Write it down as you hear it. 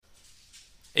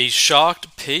A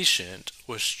shocked patient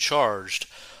was charged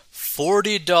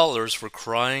 $40 for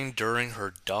crying during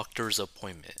her doctor's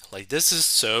appointment. Like, this is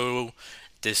so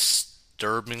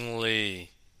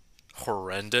disturbingly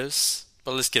horrendous,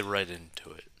 but let's get right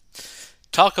into it.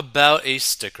 Talk about a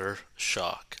sticker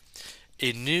shock.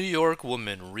 A New York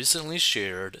woman recently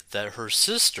shared that her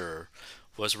sister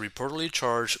was reportedly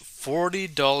charged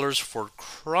 $40 for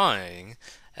crying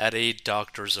at a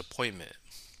doctor's appointment.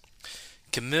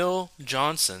 Camille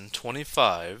Johnson,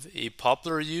 25, a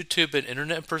popular YouTube and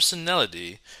internet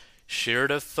personality,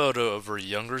 shared a photo of her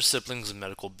younger sibling's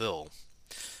medical bill.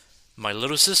 My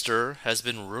little sister has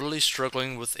been really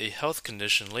struggling with a health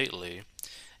condition lately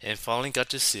and finally got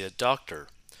to see a doctor.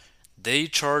 They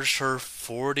charged her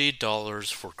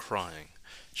 $40 for crying.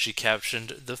 She captioned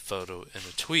the photo in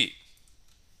a tweet.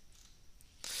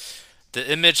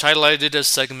 The image highlighted a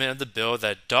segment of the bill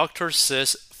that doctor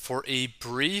says for a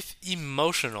brief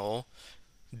emotional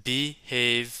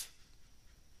behave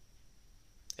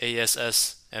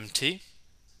ASSMT,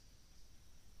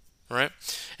 right?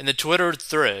 In the Twitter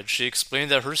thread, she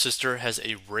explained that her sister has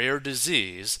a rare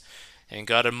disease and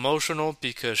got emotional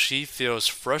because she feels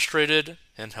frustrated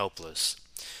and helpless,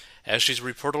 as she's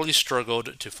reportedly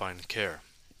struggled to find care.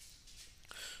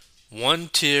 One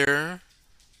tear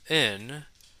in,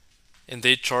 and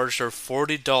they charged her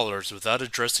 $40 without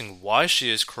addressing why she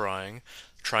is crying,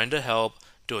 trying to help,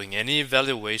 doing any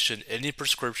evaluation, any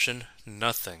prescription,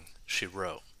 nothing, she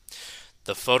wrote.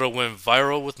 The photo went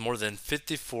viral with more than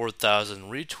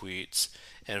 54,000 retweets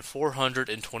and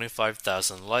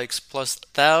 425,000 likes, plus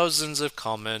thousands of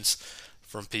comments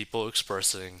from people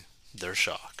expressing their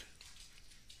shock.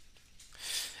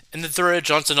 In the thread,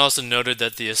 Johnson also noted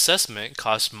that the assessment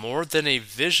cost more than a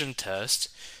vision test,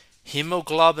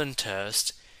 hemoglobin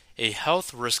test, a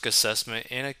health risk assessment,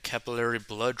 and a capillary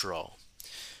blood draw.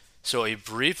 So, a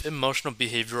brief emotional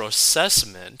behavioral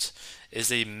assessment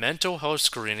is a mental health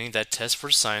screening that tests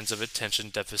for signs of attention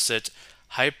deficit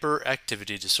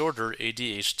hyperactivity disorder,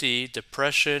 ADHD,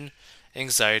 depression,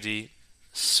 anxiety,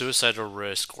 suicidal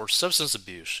risk, or substance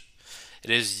abuse. It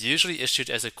is usually issued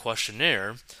as a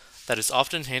questionnaire that is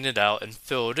often handed out and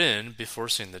filled in before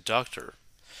seeing the doctor.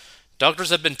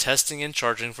 Doctors have been testing and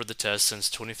charging for the test since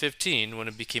 2015 when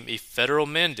it became a federal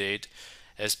mandate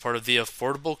as part of the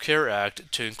Affordable Care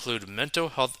Act to include mental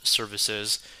health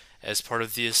services as part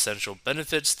of the essential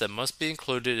benefits that must be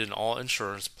included in all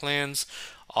insurance plans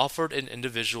offered in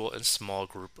individual and small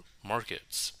group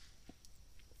markets.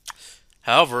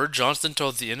 However, Johnston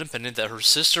told The Independent that her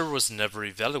sister was never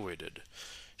evaluated.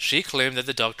 She claimed that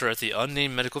the doctor at the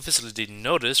unnamed medical facility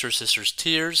noticed her sister's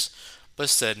tears but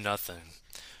said nothing.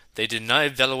 They did not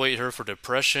evaluate her for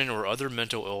depression or other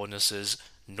mental illnesses,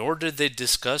 nor did they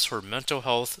discuss her mental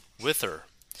health with her,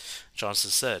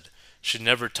 Johnson said. She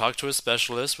never talked to a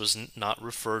specialist, was not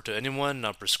referred to anyone,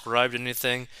 not prescribed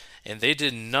anything, and they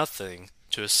did nothing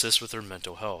to assist with her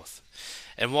mental health.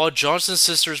 And while Johnson's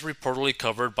sister is reportedly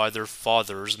covered by their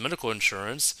father's medical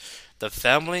insurance, the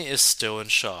family is still in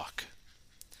shock.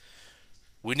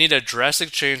 We need a drastic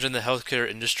change in the healthcare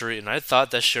industry, and I thought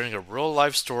that sharing a real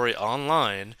life story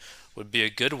online would be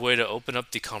a good way to open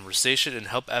up the conversation and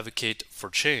help advocate for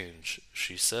change,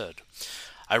 she said.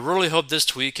 I really hope this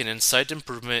tweet can incite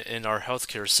improvement in our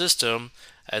healthcare system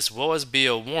as well as be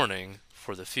a warning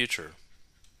for the future.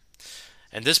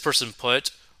 And this person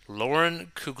put,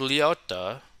 Lauren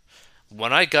Cugliotta,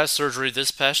 when I got surgery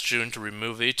this past June to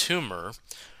remove a tumor,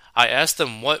 I asked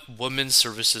them what women's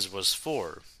services was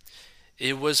for.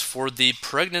 It was for the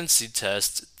pregnancy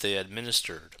test they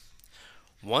administered.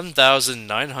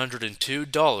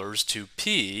 $1,902 to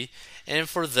pee and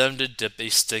for them to dip a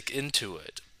stick into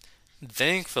it.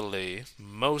 Thankfully,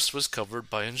 most was covered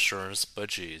by insurance, but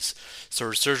geez. So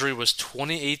her surgery was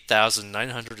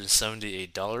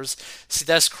 $28,978. See,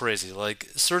 that's crazy. Like,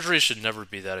 surgery should never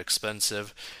be that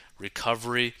expensive.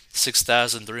 Recovery,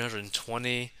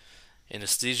 $6,320.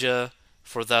 Anesthesia,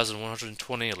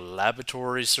 4,120.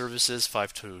 Laboratory services,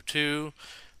 522.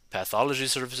 Pathology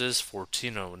services,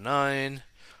 1409.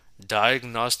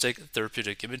 Diagnostic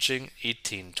therapeutic imaging,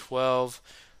 1812.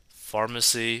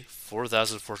 Pharmacy,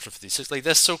 4,456. Like,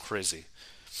 that's so crazy.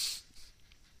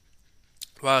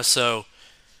 Wow, so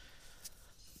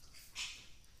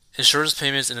insurance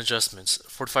payments and adjustments,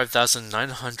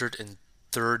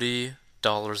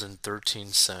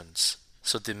 $45,930.13.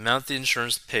 So the amount the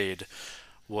insurance paid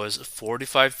was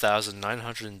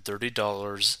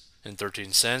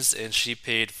 $45,930.13, and she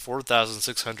paid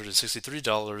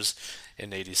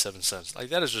 $4,663.87. Like,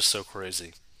 that is just so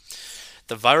crazy.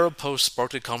 The viral post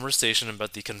sparked a conversation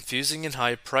about the confusing and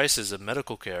high prices of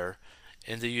medical care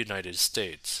in the United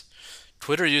States.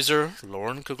 Twitter user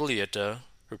Lauren Cuglietta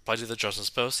replied to the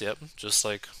Justice Post, yep, just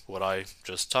like what I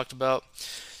just talked about.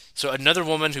 So another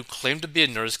woman who claimed to be a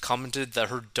nurse commented that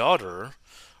her daughter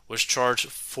was charged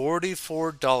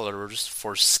 $44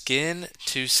 for skin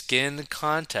to skin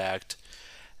contact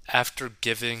after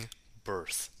giving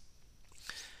birth.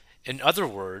 In other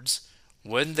words,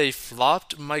 when they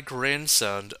flopped my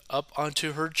grandson up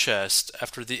onto her chest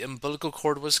after the umbilical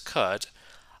cord was cut,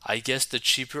 I guess the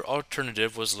cheaper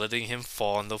alternative was letting him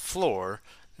fall on the floor,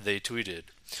 they tweeted.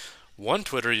 One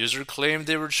Twitter user claimed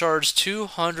they were charged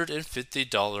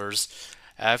 $250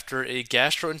 after a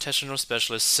gastrointestinal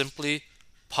specialist simply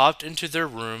popped into their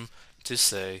room to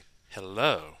say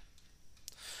hello.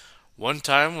 One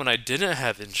time when I didn't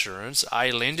have insurance, I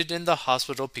landed in the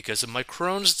hospital because of my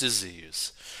Crohn's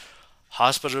disease.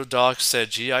 Hospital doc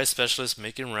said GI specialist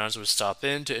making rounds would stop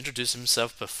in to introduce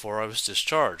himself before I was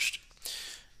discharged.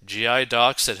 GI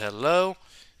doc said hello,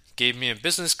 gave me a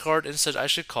business card, and said I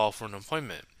should call for an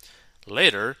appointment.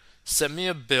 Later, sent me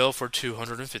a bill for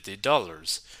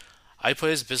 $250. I put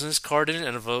his business card in an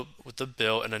envelope with the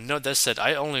bill and a note that said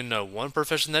I only know one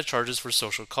profession that charges for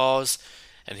social calls,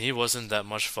 and he wasn't that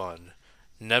much fun.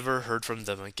 Never heard from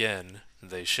them again,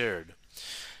 they shared.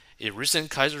 A recent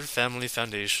Kaiser Family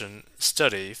Foundation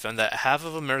study found that half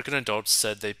of American adults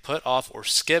said they put off or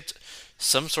skipped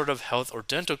some sort of health or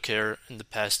dental care in the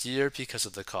past year because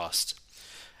of the cost.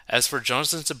 As for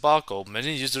Johnson's debacle,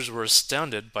 many users were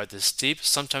astounded by the steep,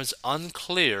 sometimes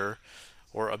unclear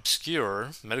or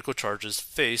obscure medical charges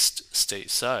faced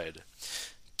stateside.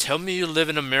 Tell me you live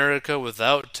in America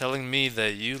without telling me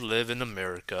that you live in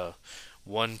America,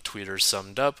 one tweeter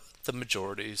summed up the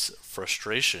majority's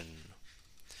frustration.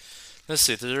 Let's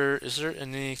see, is there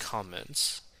any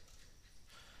comments?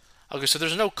 Okay, so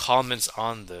there's no comments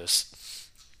on this,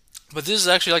 but this is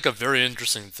actually like a very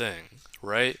interesting thing,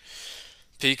 right?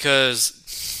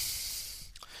 Because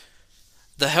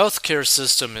the healthcare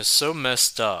system is so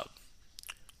messed up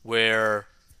where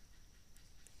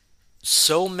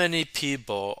so many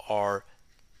people are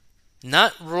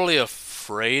not really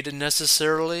afraid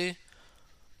necessarily,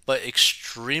 but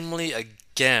extremely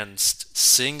against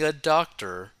seeing a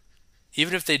doctor,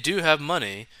 even if they do have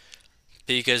money,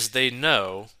 because they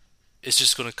know it's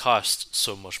just going to cost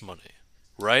so much money,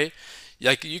 right?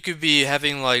 Like you could be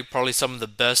having like probably some of the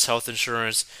best health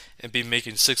insurance and be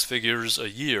making six figures a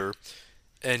year,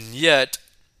 and yet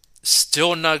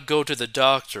still not go to the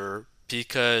doctor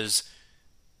because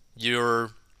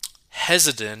you're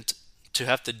hesitant to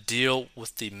have to deal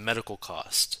with the medical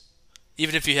cost.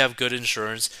 Even if you have good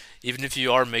insurance, even if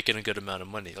you are making a good amount of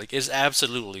money. Like, it's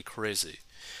absolutely crazy.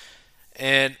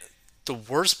 And the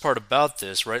worst part about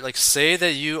this, right? Like, say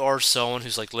that you are someone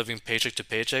who's like living paycheck to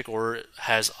paycheck or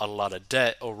has a lot of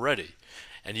debt already,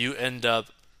 and you end up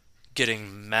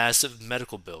getting massive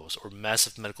medical bills or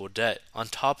massive medical debt on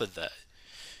top of that.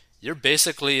 You're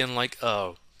basically in like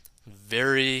a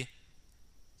very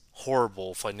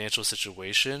horrible financial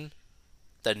situation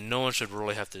that no one should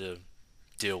really have to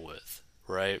deal with,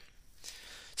 right?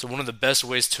 So one of the best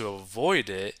ways to avoid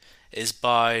it is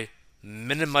by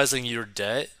minimizing your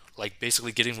debt, like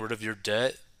basically getting rid of your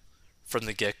debt from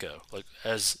the get-go, like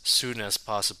as soon as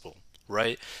possible,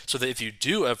 right? So that if you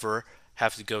do ever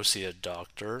have to go see a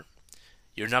doctor,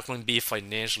 you're not going to be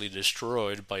financially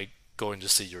destroyed by going to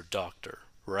see your doctor,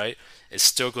 right? It's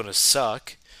still going to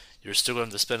suck. You're still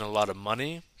going to spend a lot of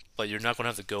money, but you're not going to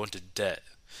have to go into debt.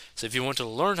 So if you want to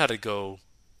learn how to go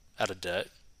out of debt,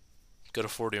 go to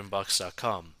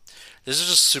 40inbox.com. This is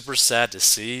just super sad to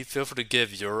see. Feel free to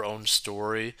give your own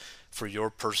story for your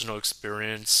personal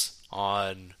experience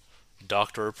on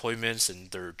doctor appointments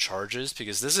and their charges,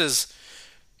 because this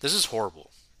is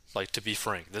horrible. Like, to be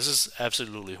frank, this is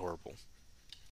absolutely horrible.